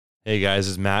Hey guys,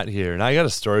 it's Matt here, and I got a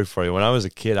story for you. When I was a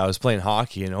kid, I was playing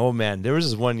hockey, and oh man, there was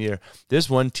this one year, this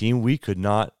one team, we could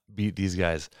not beat these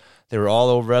guys. They were all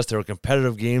over us. They were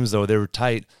competitive games, though. They were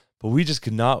tight, but we just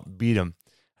could not beat them.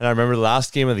 And I remember the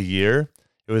last game of the year,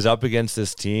 it was up against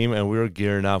this team, and we were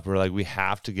gearing up. We were like, we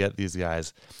have to get these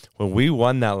guys. When we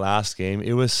won that last game,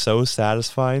 it was so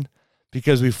satisfying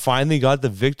because we finally got the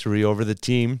victory over the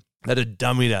team that had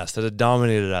dummied us, that had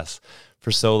dominated us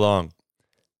for so long.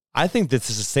 I think this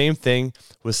is the same thing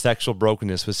with sexual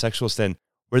brokenness, with sexual sin,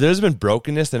 where there's been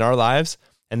brokenness in our lives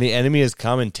and the enemy has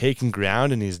come and taken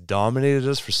ground and he's dominated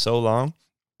us for so long,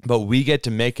 but we get to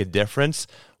make a difference.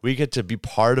 We get to be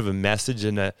part of a message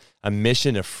and a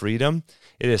mission of freedom.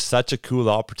 It is such a cool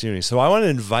opportunity. So I want to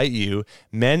invite you,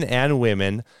 men and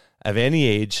women of any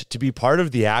age, to be part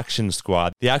of the Action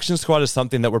Squad. The Action Squad is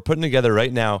something that we're putting together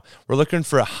right now. We're looking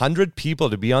for 100 people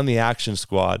to be on the Action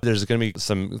Squad. There's going to be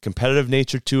some competitive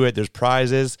nature to it. There's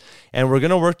prizes, and we're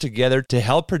going to work together to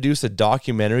help produce a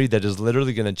documentary that is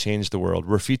literally going to change the world.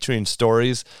 We're featuring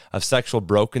stories of sexual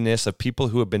brokenness, of people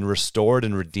who have been restored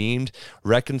and redeemed,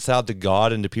 reconciled to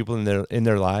God and to people in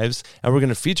their lives. And we're going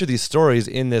to feature these stories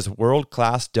in this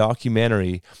world-class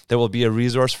documentary that will be a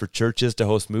resource for churches to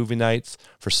host movie nights,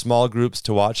 for small groups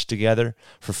to watch together,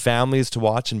 for families to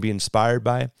watch and be inspired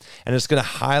by. And it's going to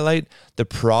highlight the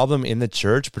problem in the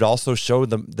church, but also show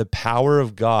the power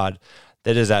of God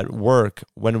that is at work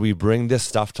when we bring this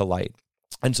stuff to light.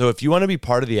 And so if you want to be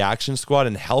part of the Action Squad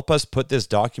and help us put this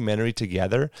documentary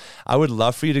together, I would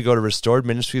love for you to go to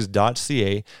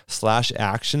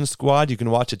restoredministries.ca/action squad. You can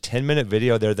watch a 10-minute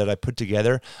video there that I put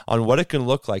together on what it can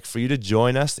look like for you to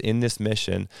join us in this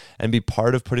mission and be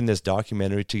part of putting this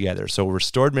documentary together. So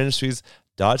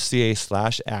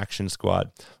restoredministries.ca/action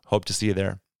squad. Hope to see you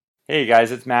there. Hey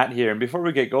guys, it's Matt here. And before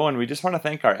we get going, we just want to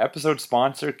thank our episode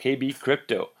sponsor, KB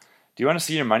Crypto. Do you want to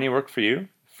see your money work for you?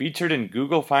 Featured in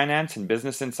Google Finance and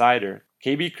Business Insider,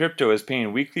 KB Crypto is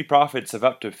paying weekly profits of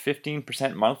up to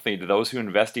 15% monthly to those who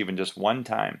invest even just one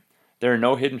time. There are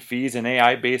no hidden fees, an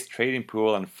AI-based trading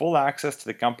pool, and full access to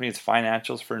the company's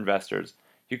financials for investors.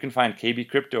 You can find KB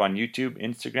Crypto on YouTube,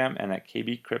 Instagram, and at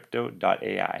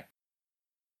kbcrypto.ai.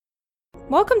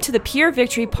 Welcome to the Pure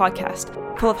Victory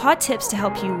Podcast, full of hot tips to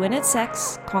help you win at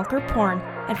sex, conquer porn,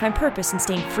 and find purpose in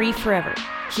staying free forever.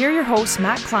 Here are your hosts,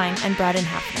 Matt Klein and Braden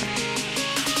Hafner.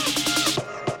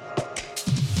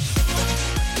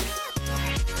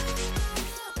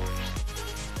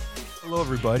 Hello,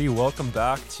 everybody. Welcome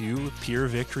back to Pure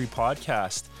Victory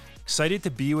Podcast. Excited to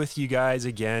be with you guys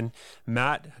again.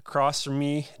 Matt across from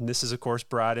me, and this is, of course,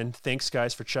 Braden. Thanks,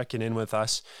 guys, for checking in with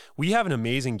us. We have an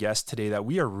amazing guest today that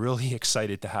we are really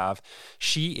excited to have.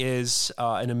 She is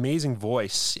an amazing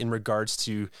voice in regards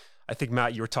to, I think,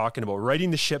 Matt, you were talking about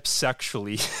righting the ship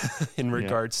sexually in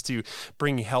regards to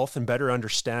bringing health and better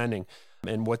understanding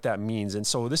and what that means. And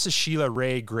so this is Sheila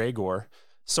Ray Gregor.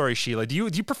 Sorry, Sheila. Do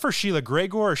you prefer Sheila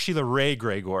Gregor or Sheila Ray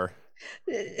Gregor?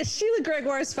 Sheila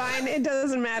Gregor is fine. It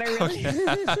doesn't matter really.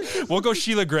 Okay. We'll go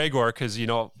Sheila Gregor because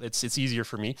it's easier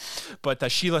for me.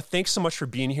 But Sheila, thanks so much for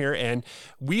being here, and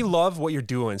we love what you're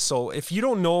doing. So if you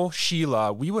don't know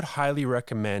Sheila, we would highly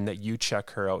recommend that you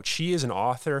check her out. She is an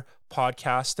author,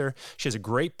 podcaster. She has a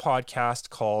great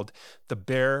podcast called the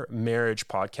Bare Marriage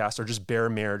Podcast, or just Bare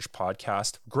Marriage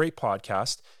Podcast. Great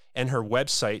podcast. And her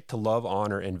website, To Love,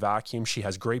 Honor, and Vacuum. She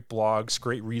has great blogs,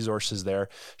 great resources there.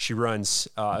 She runs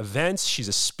events. She's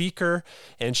a speaker,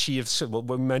 and we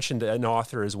mentioned an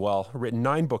author as well. Written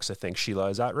 9 books, I think, Sheila.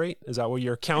 Is that right? Is that what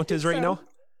your count is right now?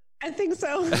 I think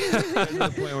so. At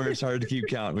the point where it's hard to keep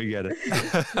count. We get it.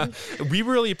 We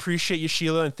really appreciate you,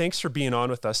 Sheila, and thanks for being on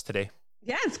with us today.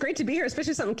 Yeah, it's great to be here,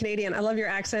 especially something Canadian. I love your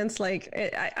accents.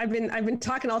 I've been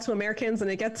talking all to Americans,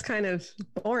 and it gets kind of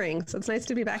boring. So it's nice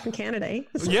to be back in Canada. Eh?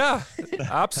 Yeah,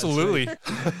 absolutely.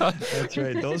 That's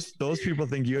right. Those people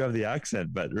think you have the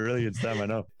accent, but really it's them. I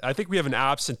know. I think we have an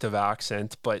absent of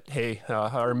accent, but hey,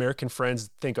 our American friends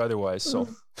think otherwise. So.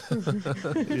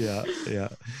 Yeah.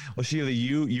 Well, Sheila,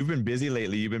 you've been busy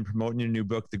lately. You've been promoting your new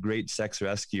book, The Great Sex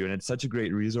Rescue, and it's such a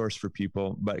great resource for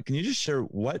people. But can you just share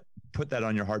what put that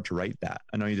on your heart to write that?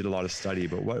 I know you did a lot of study,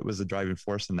 but what was the driving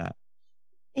force in that?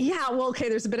 Yeah, well, okay,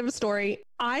 there's a bit of a story.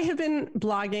 I have been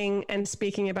blogging and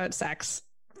speaking about sex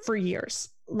for years.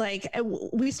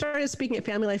 We started speaking at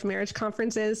Family Life Marriage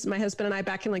conferences, my husband and I,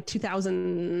 back in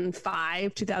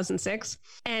 2005, 2006.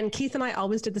 And Keith and I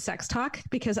always did the sex talk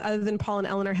because other than Paul and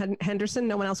Eleanor Henderson,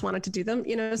 no one else wanted to do them,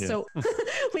 So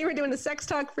we were doing the sex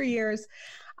talk for years.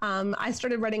 I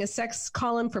started writing a sex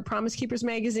column for Promise Keepers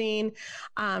magazine.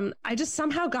 I just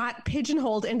somehow got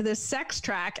pigeonholed into this sex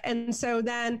track. And so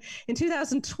then in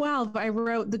 2012, I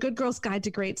wrote The Good Girl's Guide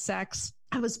to Great Sex.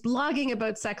 I was blogging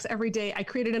about sex every day. I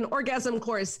created an orgasm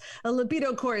course, a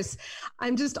libido course.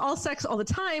 I'm just all sex all the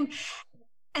time.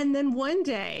 And then one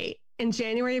day in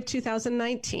January of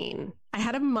 2019, I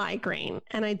had a migraine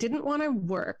and I didn't want to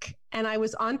work. And I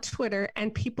was on Twitter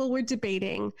and people were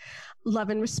debating love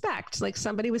and respect. Like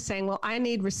somebody was saying, well, I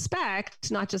need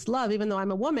respect, not just love, even though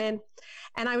I'm a woman.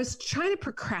 And I was trying to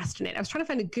procrastinate. I was trying to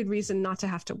find a good reason not to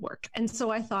have to work. And so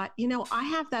I thought, you know, I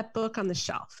have that book on the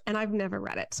shelf and I've never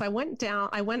read it. So I went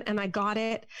and I got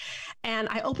it and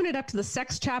I opened it up to the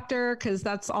sex chapter because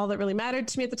that's all that really mattered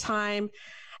to me at the time.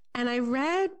 And I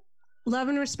read Love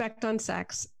and Respect on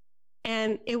Sex.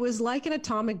 And it was like an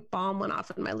atomic bomb went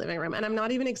off in my living room. And I'm not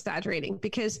even exaggerating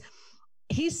because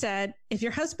he said, if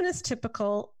your husband is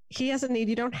typical, he has a need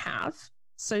you don't have.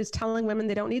 So he's telling women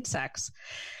they don't need sex.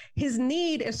 His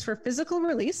need is for physical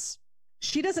release.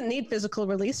 She doesn't need physical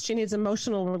release. She needs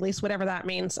emotional release, whatever that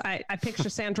means. I picture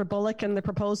Sandra Bullock in The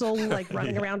Proposal, like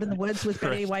running around in the woods with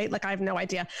Betty White. Like I have no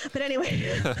idea. But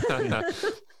anyway,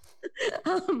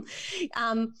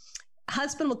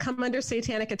 husband will come under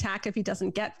satanic attack if he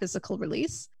doesn't get physical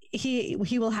release. He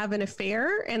will have an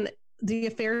affair, and the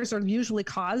affairs are usually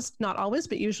caused, not always,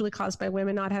 but usually caused by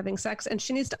women not having sex. And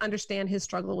she needs to understand his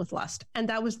struggle with lust. And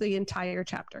that was the entire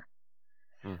chapter.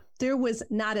 There was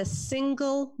not a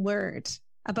single word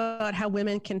about how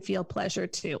women can feel pleasure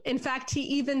too. In fact, he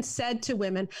even said to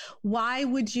women, why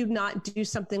would you not do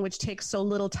something which takes so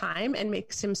little time and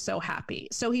makes him so happy?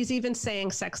 So he's even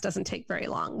saying sex doesn't take very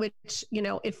long, which, you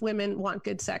know, if women want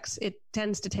good sex, it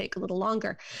tends to take a little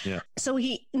longer. Yeah. So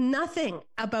nothing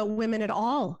about women at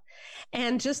all.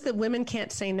 And just that women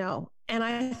can't say no. And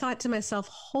I thought to myself,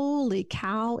 holy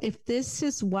cow, if this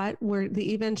is what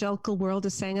the evangelical world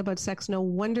is saying about sex, no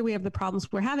wonder we have the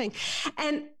problems we're having.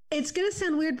 And it's going to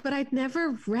sound weird, but I'd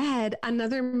never read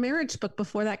another marriage book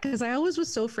before that because I always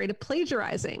was so afraid of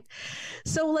plagiarizing.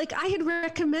 So like I had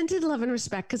recommended Love and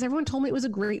Respect because everyone told me it was a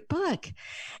great book.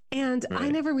 And I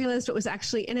never realized what was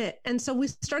actually in it. And so we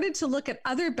started to look at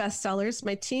other bestsellers,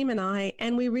 my team and I,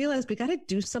 and we realized we got to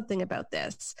do something about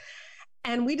this.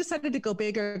 And we decided to go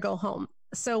big or go home.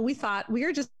 So we thought we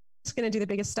are just going to do the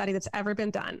biggest study that's ever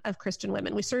been done of Christian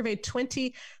women. We surveyed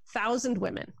 20,000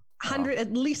 women.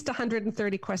 At least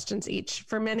 130 questions each.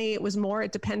 For many, it was more.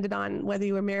 It depended on whether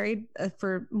you were married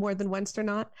for more than once or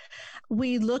not.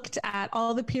 We looked at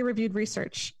all the peer-reviewed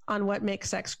research on what makes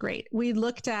sex great. We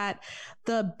looked at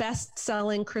the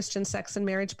best-selling Christian sex and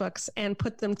marriage books and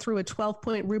put them through a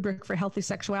 12-point rubric for healthy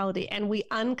sexuality. And we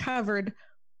uncovered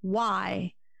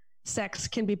why sex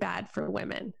can be bad for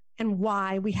women and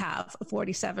why we have a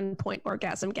 47-point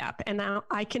orgasm gap. And now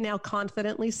I can now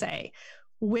confidently say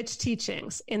which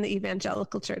teachings in the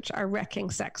evangelical church are wrecking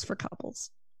sex for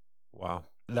couples. Wow.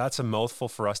 That's a mouthful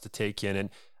for us to take in. And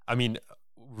I mean,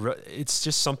 it's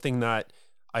just something that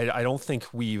I don't think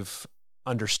we've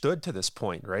understood to this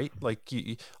point, right? Like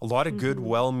a lot of good,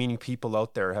 well-meaning people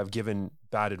out there have given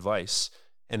bad advice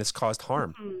and it's caused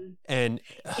harm. And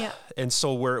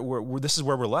so we're this is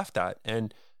where we're left at.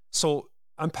 And so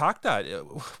unpack that.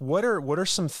 What are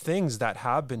some things that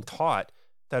have been taught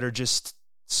that are just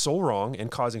so wrong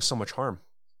and causing so much harm?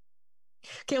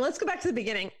 Okay, let's go back to the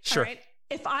beginning. Sure. All right.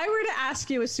 If I were to ask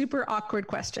you a super awkward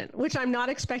question, which I'm not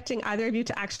expecting either of you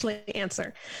to actually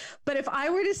answer, but if I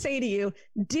were to say to you,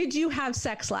 did you have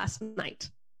sex last night?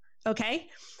 Okay.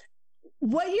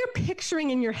 What you're picturing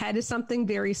in your head is something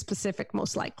very specific,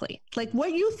 most likely. Like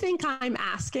what you think I'm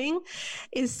asking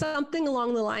is something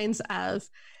along the lines of,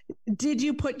 did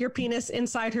you put your penis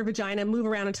inside her vagina, move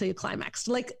around until you climaxed?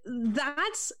 Like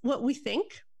that's what we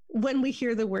think when we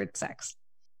hear the word sex.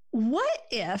 What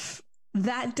if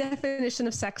that definition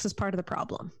of sex is part of the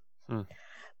problem?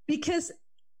 Because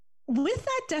with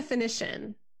that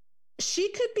definition, she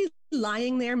could be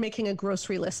lying there making a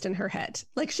grocery list in her head.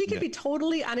 Like she could be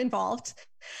totally uninvolved.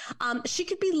 She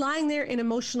could be lying there in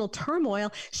emotional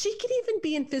turmoil. She could even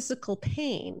be in physical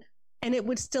pain and it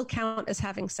would still count as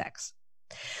having sex.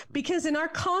 Because in our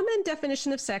common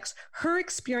definition of sex, her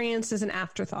experience is an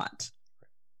afterthought.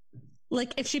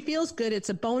 Like if she feels good, it's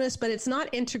a bonus, but it's not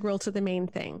integral to the main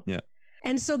thing. Yeah.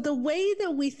 And so the way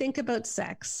that we think about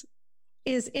sex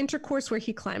is intercourse where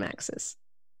he climaxes.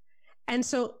 And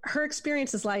so her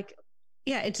experience is like,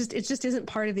 it just isn't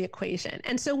part of the equation.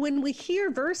 And so when we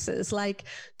hear verses like,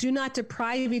 do not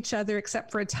deprive each other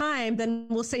except for a time, then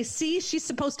we'll say, see, she's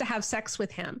supposed to have sex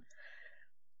with him.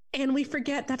 And we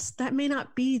forget that may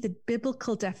not be the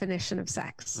biblical definition of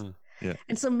sex. Yeah.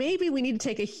 And so maybe we need to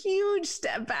take a huge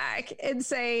step back and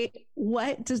say,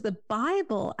 what does the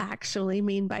Bible actually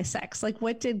mean by sex? Like,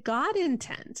 what did God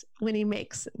intend when he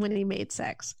made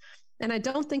sex? And I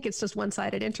don't think it's just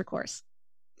one-sided intercourse.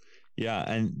 Yeah.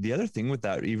 And the other thing with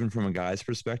that, even from a guy's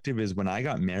perspective, is when I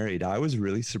got married, I was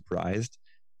really surprised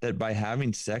that by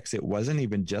having sex, it wasn't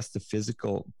even just the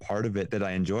physical part of it that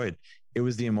I enjoyed. It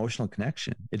was the emotional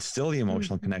connection. It's still the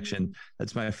emotional connection.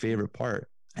 That's my favorite part.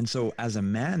 And so as a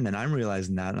man, then I'm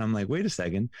realizing that, and I'm like, wait a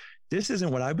second, this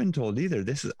isn't what I've been told either.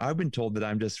 I've been told that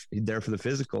I'm just there for the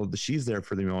physical, she's there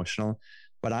for the emotional,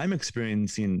 but I'm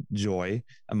experiencing joy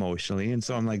emotionally. And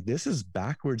so I'm like, this is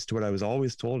backwards to what I was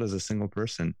always told as a single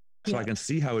person. So I can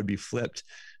see how it would be flipped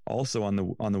also on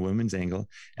the women's angle.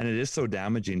 And it is so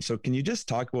damaging. So can you just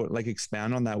talk about, like,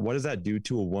 expand on that? What does that do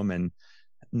to a woman,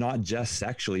 not just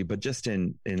sexually, but just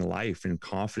in life and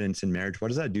confidence in marriage? What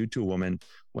does that do to a woman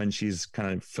when she's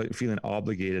kind of feeling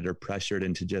obligated or pressured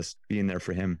into just being there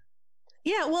for him?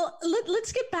 Yeah, well,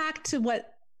 let's get back to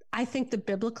what I think the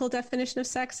biblical definition of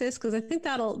sex is, because I think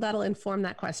that'll inform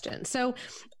that question. So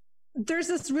there's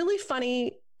this really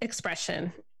funny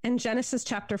expression in Genesis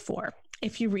chapter 4,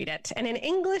 if you read it. And in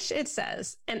English, it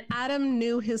says, and Adam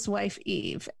knew his wife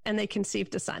Eve, and they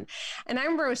conceived a son. And I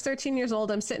remember I was 13 years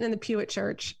old. I'm sitting in the pew at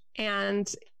church, and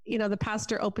the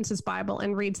pastor opens his Bible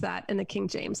and reads that in the King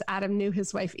James. Adam knew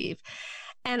his wife Eve.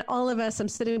 And all of us, I'm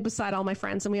sitting beside all my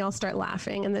friends, and we all start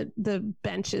laughing, and the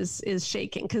bench is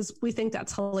shaking because we think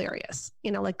that's hilarious.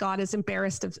 Like God is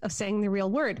embarrassed of saying the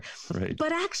real word. Right.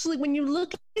 But actually, when you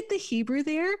look at the Hebrew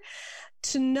there,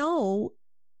 to know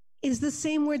is the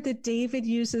same word that David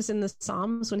uses in the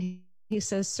Psalms when he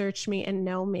says, search me and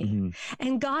know me. Mm-hmm.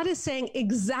 And God is saying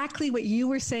exactly what you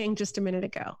were saying just a minute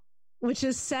ago, which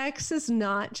is sex is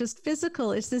not just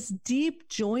physical. It's this deep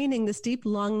joining, this deep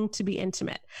longing to be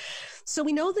intimate. So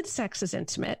we know that sex is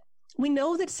intimate. We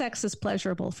know that sex is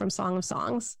pleasurable from Song of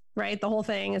Songs, right? The whole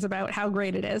thing is about how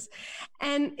great it is.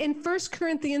 And in 1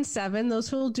 Corinthians 7, those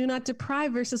who do not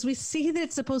deprive verses, we see that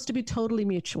it's supposed to be totally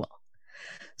mutual.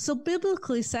 So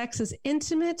biblically, sex is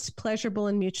intimate, pleasurable,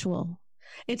 and mutual.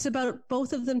 It's about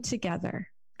both of them together.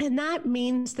 And that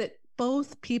means that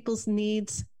both people's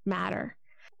needs matter.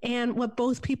 And what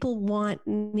both people want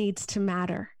needs to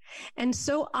matter. And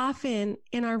so often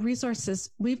in our resources,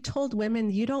 we've told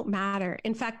women, you don't matter.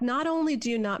 In fact, not only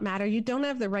do you not matter, you don't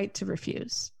have the right to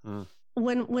refuse.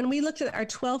 When we looked at our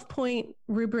 12-point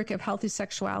rubric of healthy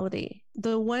sexuality,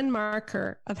 the one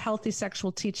marker of healthy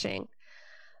sexual teaching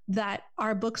that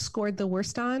our book scored the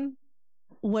worst on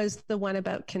was the one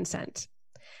about consent.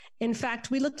 In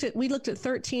fact, we looked at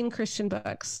 13 Christian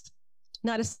books.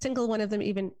 Not a single one of them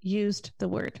even used the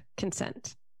word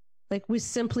consent. Like, we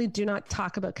simply do not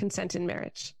talk about consent in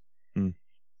marriage.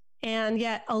 And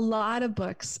yet a lot of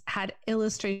books had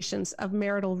illustrations of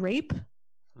marital rape,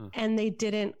 and they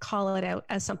didn't call it out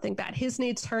as something bad. His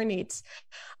Needs, Her Needs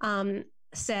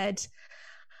said,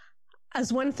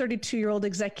 as one 32-year-old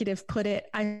executive put it,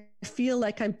 I feel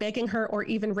like I'm begging her or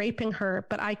even raping her,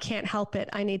 but I can't help it.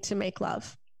 I need to make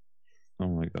love. Oh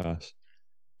my gosh.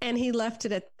 And he left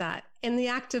it at that. In The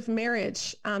Act of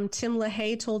Marriage, Tim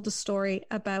LaHaye told the story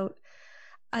about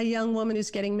a young woman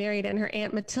who's getting married, and her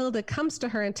Aunt Matilda comes to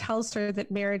her and tells her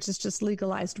that marriage is just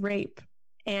legalized rape,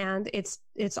 and it's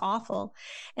awful.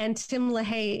 And Tim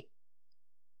LaHaye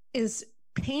is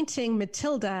painting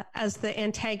Matilda as the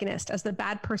antagonist, as the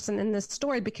bad person in this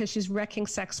story, because she's wrecking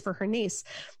sex for her niece.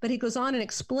 But he goes on and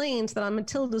explains that on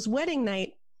Matilda's wedding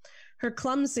night, her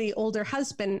clumsy older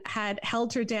husband had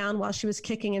held her down while she was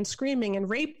kicking and screaming and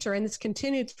raped her. And this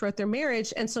continued throughout their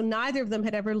marriage. And so neither of them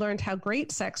had ever learned how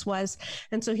great sex was.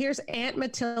 And so here's Aunt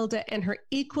Matilda and her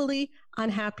equally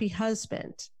unhappy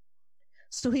husband.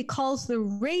 So he calls the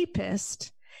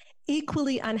rapist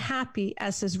equally unhappy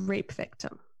as his rape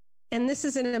victim. And this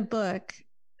is in a book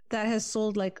that has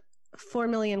sold like 4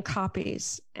 million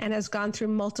copies and has gone through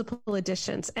multiple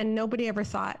editions. And nobody ever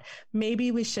thought,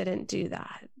 maybe we shouldn't do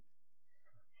that.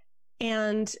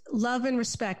 And Love and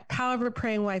Respect, Power of a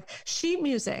Praying Wife. Sheet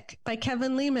Music by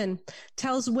Kevin Leman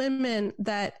tells women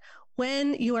that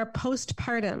when you are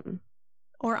postpartum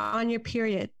or on your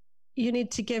period, you need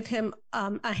to give him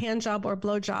a hand job or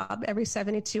blow job every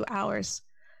 72 hours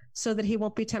so that he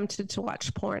won't be tempted to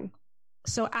watch porn.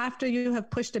 So after you have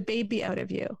pushed a baby out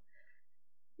of you,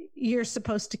 you're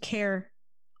supposed to care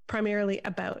primarily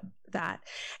about that.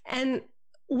 And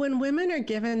when women are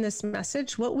given this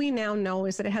message, what we now know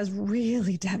is that it has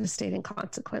really devastating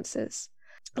consequences.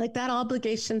 Like that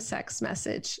obligation sex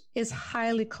message is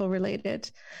highly correlated,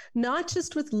 not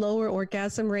just with lower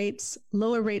orgasm rates,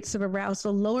 lower rates of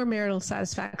arousal, lower marital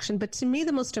satisfaction, but to me,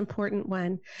 the most important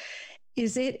one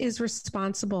is it is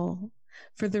responsible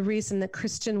for the reason that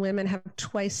Christian women have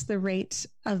twice the rate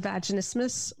of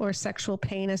vaginismus or sexual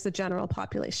pain as the general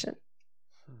population.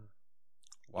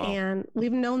 Wow. And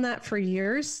we've known that for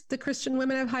years. The Christian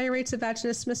women have higher rates of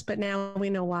vaginismus, but now we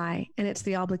know why. And it's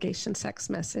the obligation sex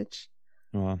message.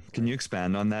 Well, can you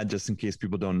expand on that just in case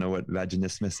people don't know what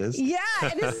vaginismus is? Yeah,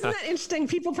 isn't that interesting?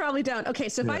 People probably don't. Okay,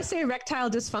 so if I say erectile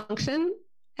dysfunction,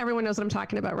 everyone knows what I'm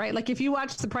talking about, right? Like if you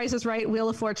watch The Price is Right, Wheel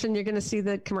of Fortune, you're going to see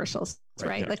the commercials,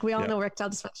 right? Yeah. Like we all know erectile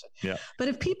dysfunction. Yeah. But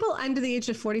if people under the age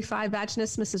of 45,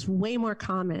 vaginismus is way more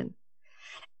common.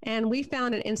 And we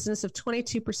found an incidence of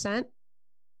 22%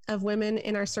 of women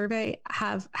in our survey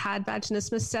have had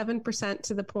vaginismus, 7%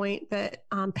 to the point that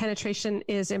penetration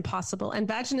is impossible. And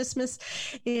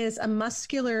vaginismus is a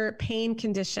muscular pain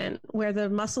condition where the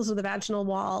muscles of the vaginal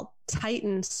wall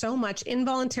tighten so much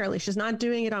involuntarily. She's not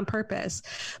doing it on purpose,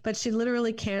 but she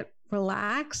literally can't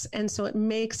relax. And so it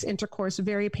makes intercourse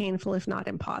very painful, if not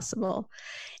impossible.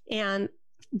 And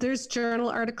there's journal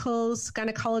articles,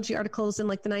 gynecology articles in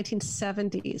like the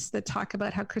 1970s that talk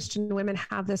about how Christian women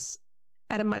have this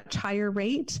at a much higher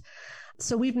rate.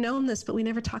 So we've known this, but we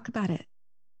never talk about it.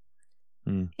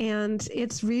 And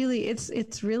it's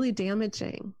really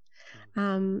damaging.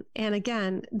 And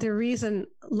again, the reason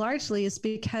largely is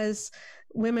because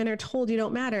women are told you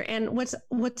don't matter. And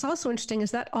what's also interesting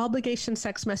is that obligation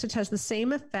sex message has the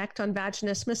same effect on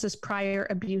vaginismus as prior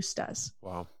abuse does.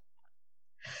 Wow.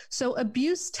 So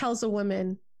abuse tells a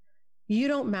woman, you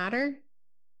don't matter.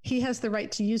 He has the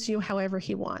right to use you however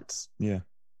he wants. Yeah.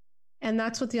 And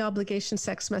that's what the obligation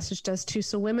sex message does too.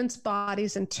 So women's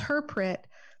bodies interpret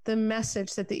the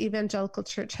message that the evangelical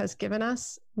church has given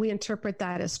us. We interpret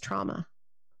that as trauma.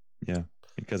 Yeah,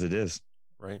 because it is.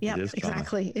 Right. Yeah, It is trauma.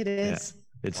 exactly. It is.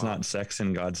 Yeah. It's not sex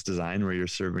in God's design where you're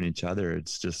serving each other.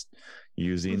 It's just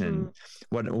using. And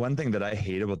one thing that I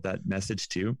hate about that message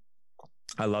too,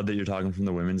 I love that you're talking from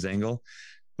the women's angle.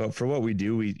 But for what we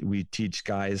do, we teach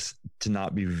guys to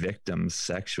not be victims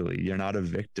sexually. You're not a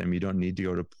victim. You don't need to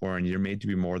go to porn. You're made to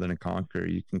be more than a conqueror.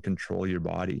 You can control your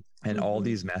body. And all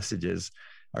these messages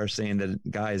are saying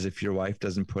that, guys, if your wife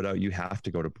doesn't put out, you have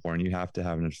to go to porn. You have to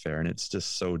have an affair. And it's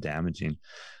just so damaging.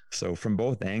 So from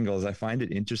both angles, I find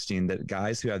it interesting that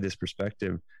guys who have this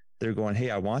perspective, they're going, hey,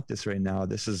 I want this right now.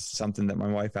 This is something that my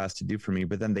wife has to do for me.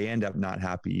 But then they end up not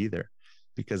happy either,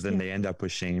 because then they end up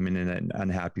with shame and in an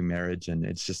unhappy marriage, and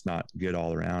it's just not good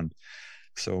all around.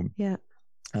 So,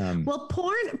 well,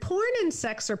 porn and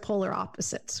sex are polar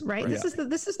opposites, right? This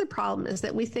is the problem, is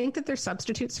that we think that they're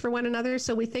substitutes for one another.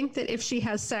 So we think that if she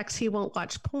has sex, he won't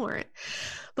watch porn.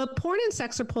 But porn and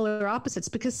sex are polar opposites,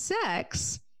 because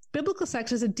biblical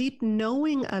sex is a deep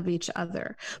knowing of each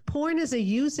other. Porn is a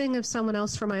using of someone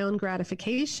else for my own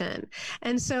gratification.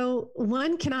 And so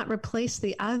one cannot replace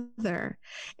the other.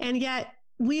 And yet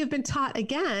we have been taught,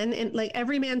 again, in like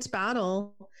Every Man's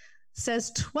Battle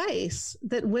says twice,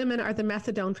 that women are the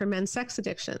methadone for men's sex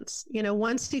addictions. You know,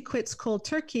 once he quits cold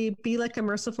turkey, be like a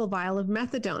merciful vial of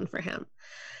methadone for him.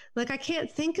 Like, I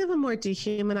can't think of a more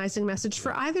dehumanizing message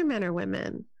for either men or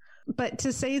women. But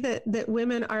to say that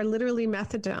women are literally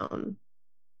methadone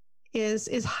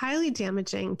is highly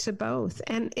damaging to both.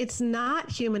 And it's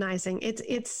not humanizing. It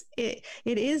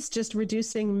is just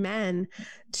reducing men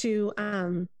to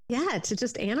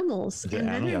just animals. And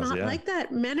men are not like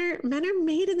that. Men are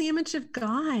made in the image of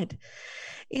God.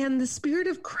 And the Spirit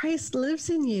of Christ lives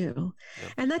in you.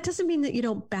 Yep. And that doesn't mean that you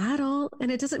don't battle,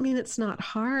 and it doesn't mean it's not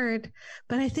hard,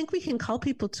 but I think we can call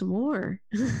people to more.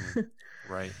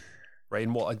 Right. Right.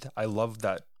 And well, I love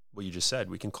that, what you just said,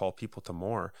 we can call people to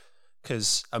more,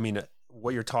 because I mean,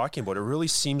 what you're talking about, it really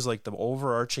seems like the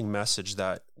overarching message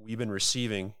that we've been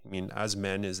receiving, I mean, as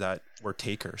men, is that we're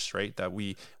takers, right? That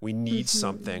we need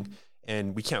something,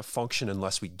 and we can't function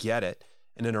unless we get it.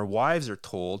 And then our wives are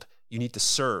told, you need to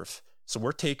serve. So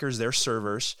we're takers, they're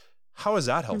servers. How is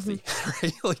that healthy?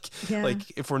 Right?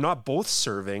 Like if we're not both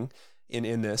serving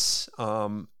in this,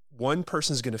 one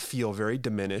person's going to feel very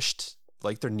diminished,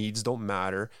 like their needs don't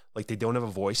matter, like they don't have a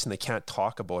voice and they can't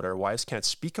talk about it. Our wives can't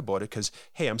speak about it because,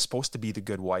 hey, I'm supposed to be the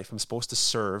good wife. I'm supposed to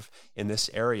serve in this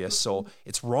area. So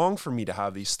it's wrong for me to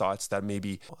have these thoughts that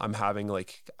maybe I'm having,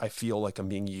 like, I feel like I'm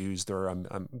being used, or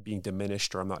I'm being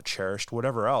diminished, or I'm not cherished,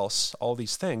 whatever else, all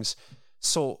these things.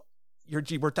 So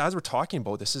as we're talking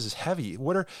about this is heavy.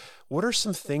 What are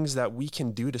some things that we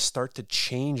can do to start to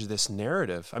change this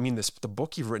narrative? I mean, the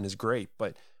book you've written is great,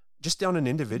 but just down an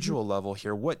individual level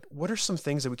here, what are some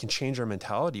things that we can change our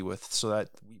mentality with so that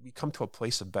we come to a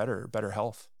place of better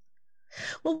health?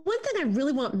 Well, one thing I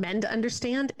really want men to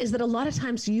understand is that a lot of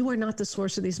times you are not the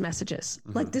source of these messages.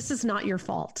 Like, this is not your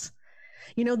fault.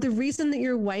 You know, the reason that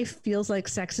your wife feels like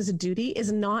sex is a duty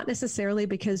is not necessarily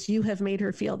because you have made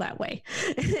her feel that way.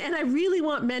 And I really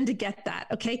want men to get that,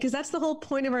 okay? Because that's the whole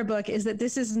point of our book, is that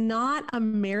this is not a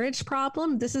marriage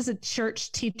problem. This is a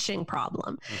church teaching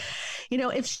problem. You know,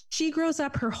 if she grows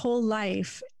up her whole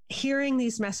life hearing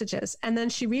these messages and then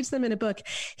she reads them in a book,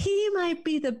 he might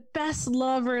be the best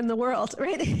lover in the world,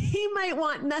 right? He might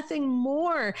want nothing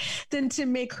more than to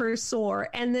make her sore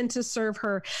and then to serve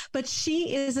her, but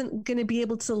she isn't going to be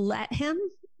able to let him,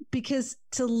 because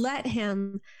to let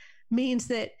him means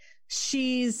that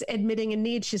she's admitting a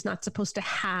need she's not supposed to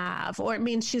have, or it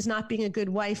means she's not being a good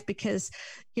wife because,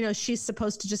 you know, she's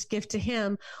supposed to just give to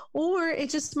him, or it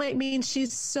just might mean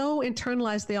she's so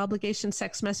internalized the obligation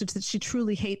sex message that she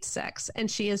truly hates sex and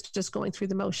she is just going through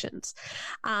the motions.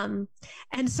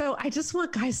 And so I just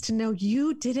want guys to know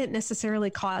you didn't necessarily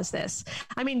cause this.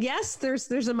 I mean, yes,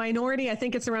 there's a minority. I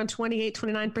think it's around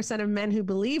 29% of men who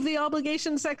believe the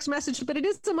obligation sex message, but it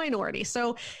is a minority.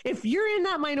 So if you're in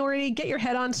that minority, get your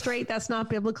head on straight. That's not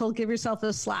biblical. Give yourself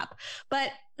a slap. But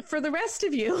for the rest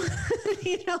of you,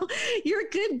 you know, you're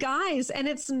good guys, and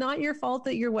it's not your fault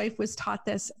that your wife was taught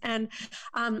this. And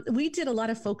we did a lot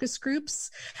of focus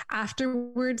groups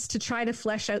afterwards to try to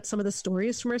flesh out some of the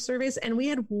stories from our surveys. And we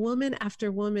had woman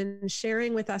after woman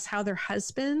sharing with us how their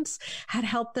husbands had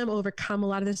helped them overcome a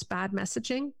lot of this bad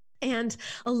messaging. And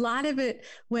a lot of it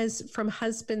was from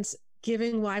husbands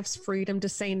giving wives freedom to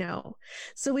say no.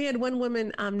 So we had one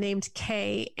woman named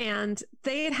Kay, and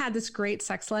they had had this great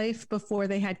sex life before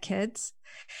they had kids.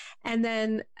 And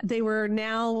then it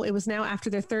was now after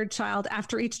their third child.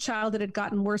 After each child, it had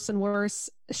gotten worse and worse.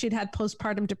 She'd had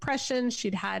postpartum depression.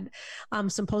 She'd had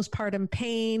some postpartum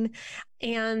pain,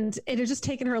 and it had just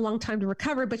taken her a long time to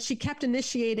recover, but she kept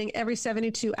initiating every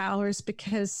 72 hours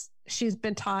because she's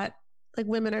been taught, like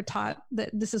women are taught, that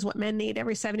this is what men need.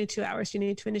 Every 72 hours, you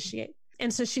need to initiate.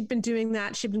 And so she'd been doing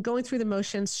that. She'd been going through the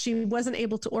motions. She wasn't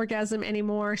able to orgasm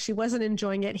anymore. She wasn't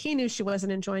enjoying it. He knew she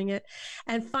wasn't enjoying it.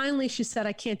 And finally she said,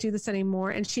 I can't do this anymore.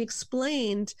 And she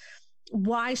explained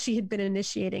why she had been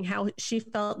initiating, how she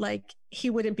felt like he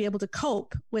wouldn't be able to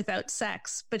cope without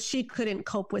sex, but she couldn't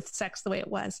cope with sex the way it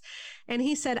was. And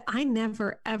he said, I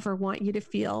never, ever want you to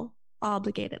feel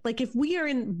obligated. Like if we are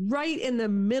right in the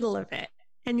middle of it,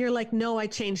 and you're like, no, I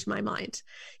changed my mind,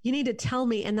 you need to tell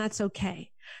me, and that's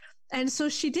okay. And so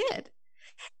she did.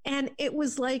 And it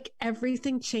was like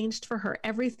everything changed for her.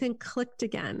 Everything clicked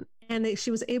again. And she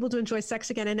was able to enjoy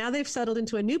sex again. And now they've settled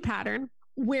into a new pattern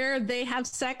where they have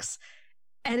sex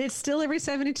and it's still every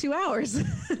 72 hours.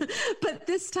 But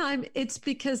this time it's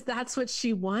because that's what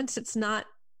she wants. It's not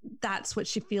that's what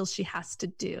she feels she has to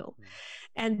do.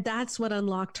 And that's what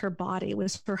unlocked her body,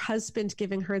 was her husband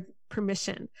giving her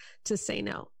permission to say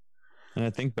no. And I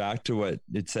think back to what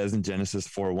it says in Genesis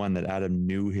 4:1, that Adam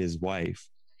knew his wife.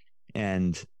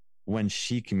 And when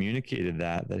she communicated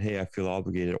that, hey, I feel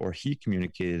obligated, or he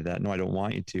communicated that, no, I don't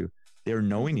want you to, they're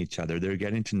knowing each other. They're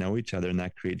getting to know each other, and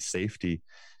that creates safety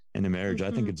in a marriage.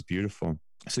 Mm-hmm. I think it's beautiful.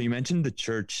 So you mentioned the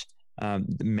church,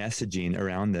 the messaging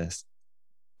around this.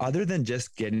 Other than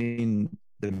just getting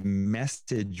the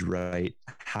message right,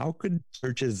 how could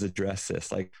churches address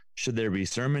this? Like, should there be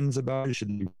sermons about it? Should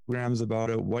there be programs about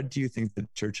it? What do you think the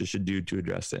churches should do to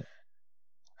address it?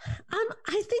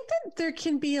 I think that there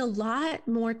can be a lot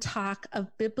more talk of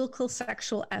biblical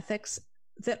sexual ethics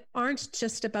that aren't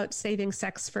just about saving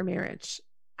sex for marriage.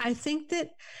 I think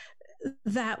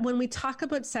that when we talk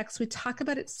about sex, we talk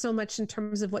about it so much in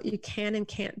terms of what you can and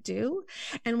can't do.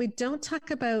 And we don't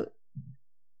talk about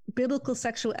biblical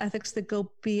sexual ethics that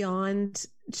go beyond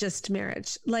just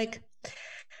marriage. Like,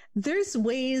 there's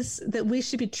ways that we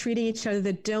should be treating each other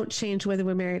that don't change whether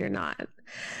we're married or not.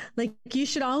 Like, you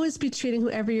should always be treating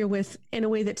whoever you're with in a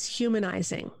way that's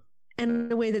humanizing and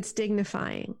in a way that's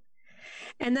dignifying.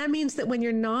 And that means that when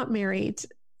you're not married,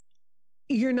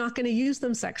 you're not going to use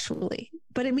them sexually.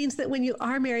 But it means that when you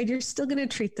are married, you're still going to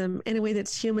treat them in a way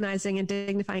that's humanizing and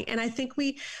dignifying. And I think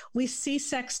we see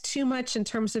sex too much in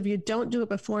terms of you don't do it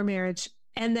before marriage,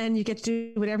 and then you get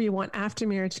to do whatever you want after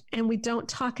marriage. And we don't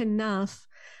talk enough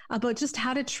about just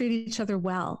how to treat each other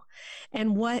well,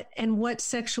 and what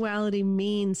sexuality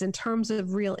means in terms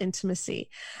of real intimacy.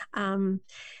 And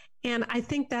I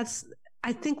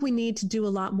think we need to do a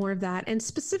lot more of that. And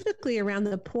specifically around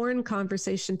the porn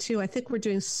conversation too, I think we're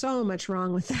doing so much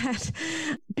wrong with that,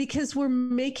 because we're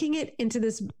making it into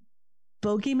this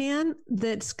bogeyman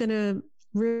that's going to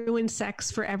ruin sex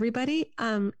for everybody.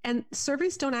 And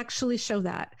surveys don't actually show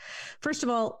that. First of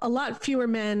all, a lot fewer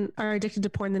men are addicted to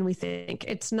porn than we think.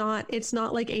 It's not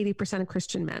like 80% of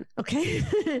Christian men. Okay.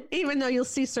 Even though you'll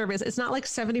see surveys, it's not like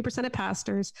 70% of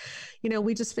pastors.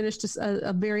 We just finished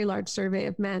a very large survey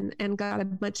of men and got a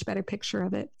much better picture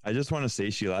of it. I just want to say,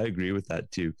 Sheila, I agree with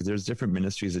that too, because there's different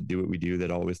ministries that do what we do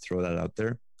that always throw that out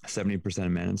there, 70%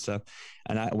 of men and stuff.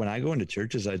 And when I go into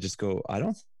churches, I just go, I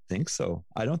don't think so.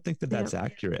 I don't think that that's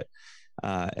accurate.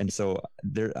 And so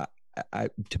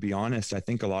to be honest, I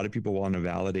think a lot of people want to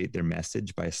validate their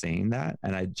message by saying that.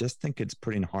 And I just think it's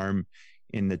putting harm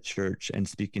in the church and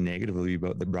speaking negatively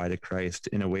about the bride of Christ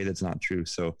in a way that's not true.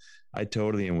 So I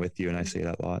totally am with you. And I say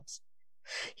that lots.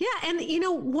 Yeah. And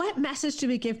what message do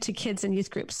we give to kids in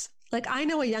youth groups? Like, I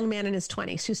know a young man in his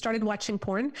 20s who started watching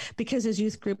porn because his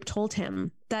youth group told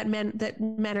him that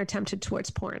men are tempted towards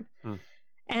porn.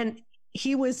 And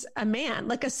he was a man,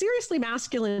 like a seriously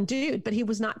masculine dude, but he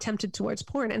was not tempted towards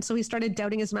porn. And so he started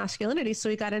doubting his masculinity. So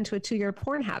he got into a 2-year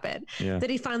porn habit that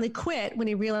he finally quit when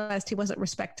he realized he wasn't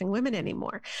respecting women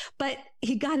anymore. But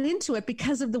he got into it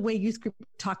because of the way youth group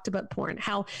talked about porn,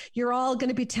 how you're all going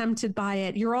to be tempted by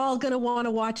it. You're all going to want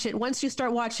to watch it. Once you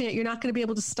start watching it, you're not going to be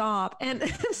able to stop. And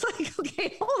it's like,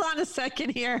 okay, hold on a second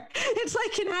here. It's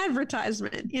like an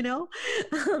advertisement,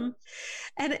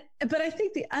 but I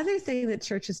think the other thing that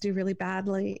churches do really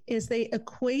badly is they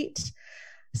equate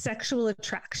sexual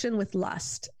attraction with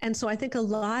lust. And so I think a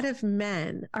lot of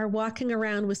men are walking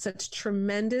around with such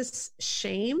tremendous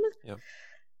shame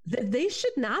that they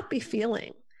should not be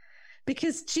feeling.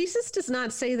 Because Jesus does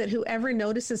not say that whoever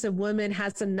notices a woman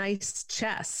has a nice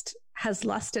chest has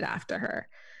lusted after her.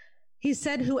 He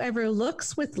said whoever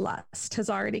looks with lust has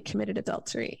already committed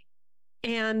adultery.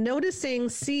 And noticing,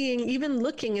 seeing, even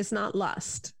looking is not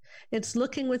lust. It's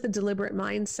looking with a deliberate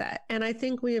mindset. And I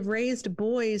think we have raised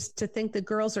boys to think that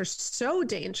girls are so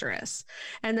dangerous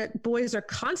and that boys are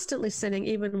constantly sinning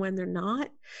even when they're not.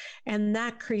 And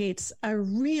that creates a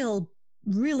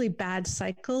really bad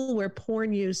cycle where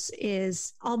porn use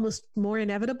is almost more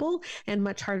inevitable and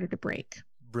much harder to break.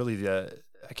 Really, I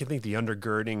can think the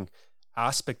undergirding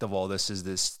aspect of all this is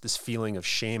this feeling of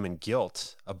shame and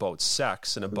guilt about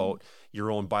sex and about your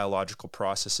own biological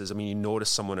processes. I mean, you notice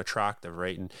someone attractive,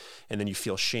 right? And then you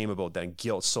feel shame about that and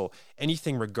guilt. So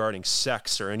anything regarding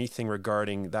sex or anything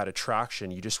regarding that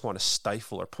attraction, you just want to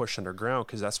stifle or push underground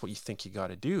because that's what you think you got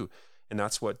to do. And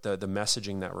that's what the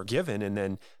messaging that we're given. And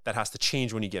then that has to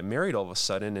change when you get married all of a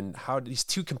sudden. And how these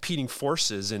two competing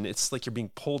forces, and it's like you're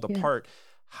being pulled apart.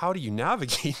 How do you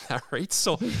navigate that, right?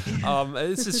 So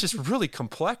it's just really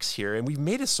complex here, and we've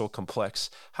made it so complex.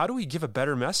 How do we give a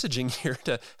better messaging here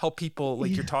to help people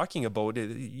like you're talking about,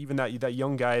 even that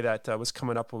young guy that was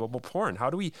coming up about porn? How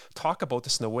do we talk about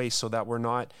this in a way so that we're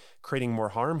not creating more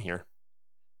harm here?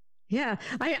 Yeah,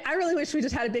 I really wish we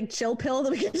just had a big chill pill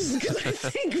that we could just, because I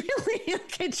think really,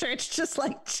 okay, church, just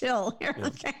like chill here,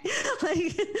 okay?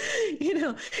 Like,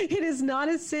 it is not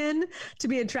a sin to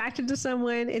be attracted to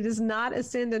someone. It is not a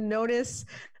sin to notice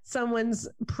someone's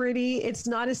pretty. It's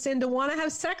not a sin to want to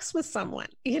have sex with someone.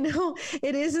 It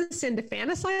is a sin to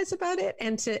fantasize about it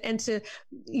and to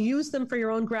use them for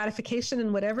your own gratification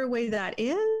in whatever way that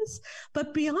is.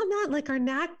 But beyond that, like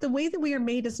the way that we are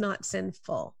made is not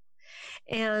sinful.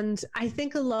 And I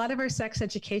think a lot of our sex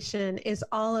education is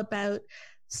all about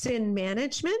sin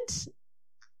management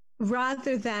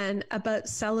rather than about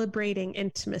celebrating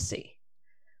intimacy,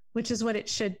 which is what it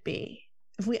should be.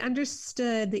 If we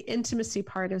understood the intimacy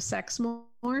part of sex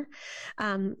more,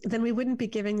 then we wouldn't be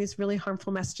giving these really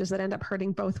harmful messages that end up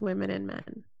hurting both women and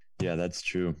men. Yeah, that's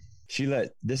true. Sheila,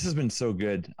 this has been so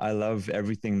good. I love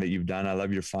everything that you've done. I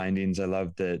love your findings. I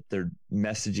love the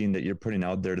messaging that you're putting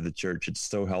out there to the church. It's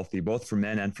so healthy, both for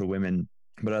men and for women.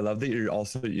 But I love that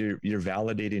you're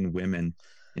validating women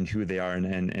in who they are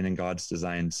and in God's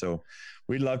design. So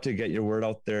we'd love to get your word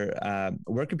out there.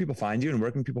 Where can people find you and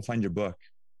where can people find your book?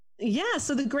 Yeah,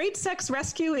 so The Great Sex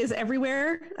Rescue is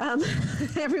everywhere.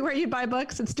 Everywhere you buy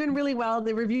books, it's doing really well.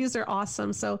 The reviews are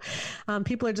awesome. So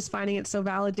people are just finding it so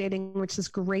validating, which is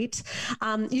great.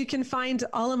 You can find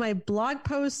all of my blog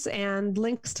posts and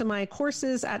links to my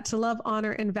courses at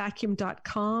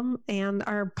tolovehonorandvacuum.com. And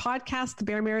our podcast, the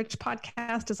Bare Marriage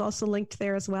Podcast, is also linked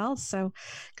there as well. So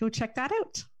go check that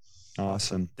out.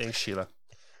 Awesome. Thanks, Sheila.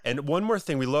 And one more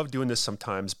thing, we love doing this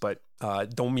sometimes, but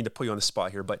don't mean to put you on the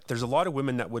spot here, but there's a lot of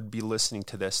women that would be listening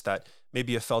to this that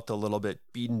maybe have felt a little bit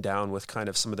beaten down with kind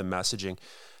of some of the messaging.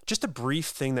 Just a brief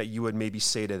thing that you would maybe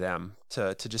say to them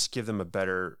to just give them a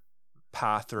better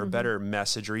path or a better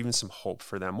message or even some hope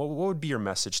for them. What would be your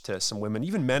message to some women,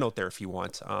 even men out there if you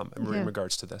want, in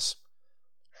regards to this?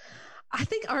 I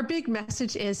think our big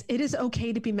message is it is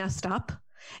okay to be messed up.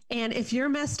 And if you're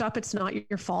messed up, it's not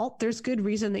your fault. There's good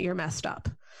reason that you're messed up.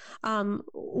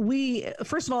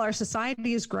 First of all, our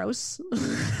society is gross.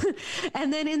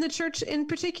 And then in the church in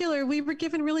particular, we were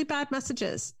given really bad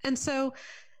messages. And so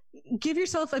give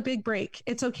yourself a big break.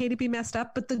 It's okay to be messed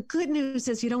up, but the good news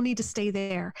is you don't need to stay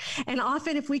there. And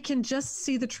often if we can just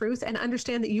see the truth and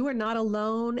understand that you are not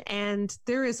alone and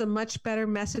there is a much better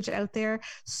message out there,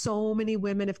 so many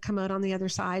women have come out on the other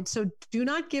side. So do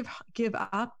not give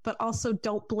up, but also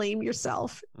don't blame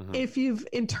yourself. If you've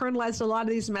internalized a lot of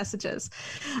these messages,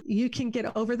 you can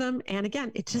get over them. And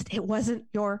again, it wasn't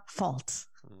your fault.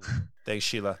 Thanks,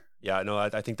 Sheila. Yeah, no,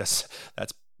 I think that's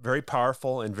very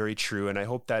powerful and very true. And I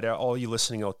hope that all you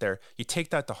listening out there, you take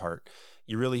that to heart.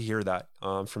 You really hear that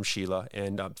from Sheila.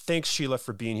 And thanks, Sheila,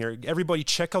 for being here. Everybody,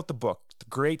 check out the book, The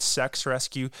Great Sex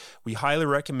Rescue. We highly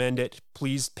recommend it.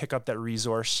 Please pick up that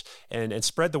resource and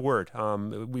spread the word.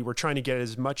 We were trying to get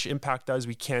as much impact as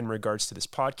we can in regards to this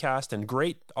podcast, and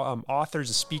great authors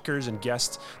and speakers and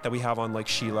guests that we have on like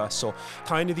Sheila. So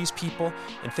kind to these people.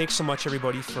 And thanks so much,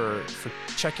 everybody, for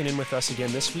checking in with us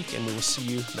again this week. And we will see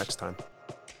you next time.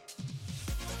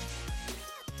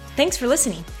 Thanks for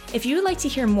listening. If you would like to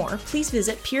hear more, please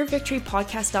visit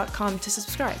purevictorypodcast.com to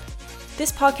subscribe.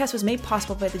 This podcast was made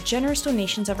possible by the generous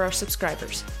donations of our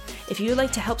subscribers. If you would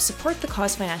like to help support the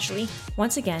cause financially,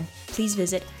 once again, please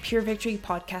visit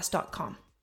purevictorypodcast.com.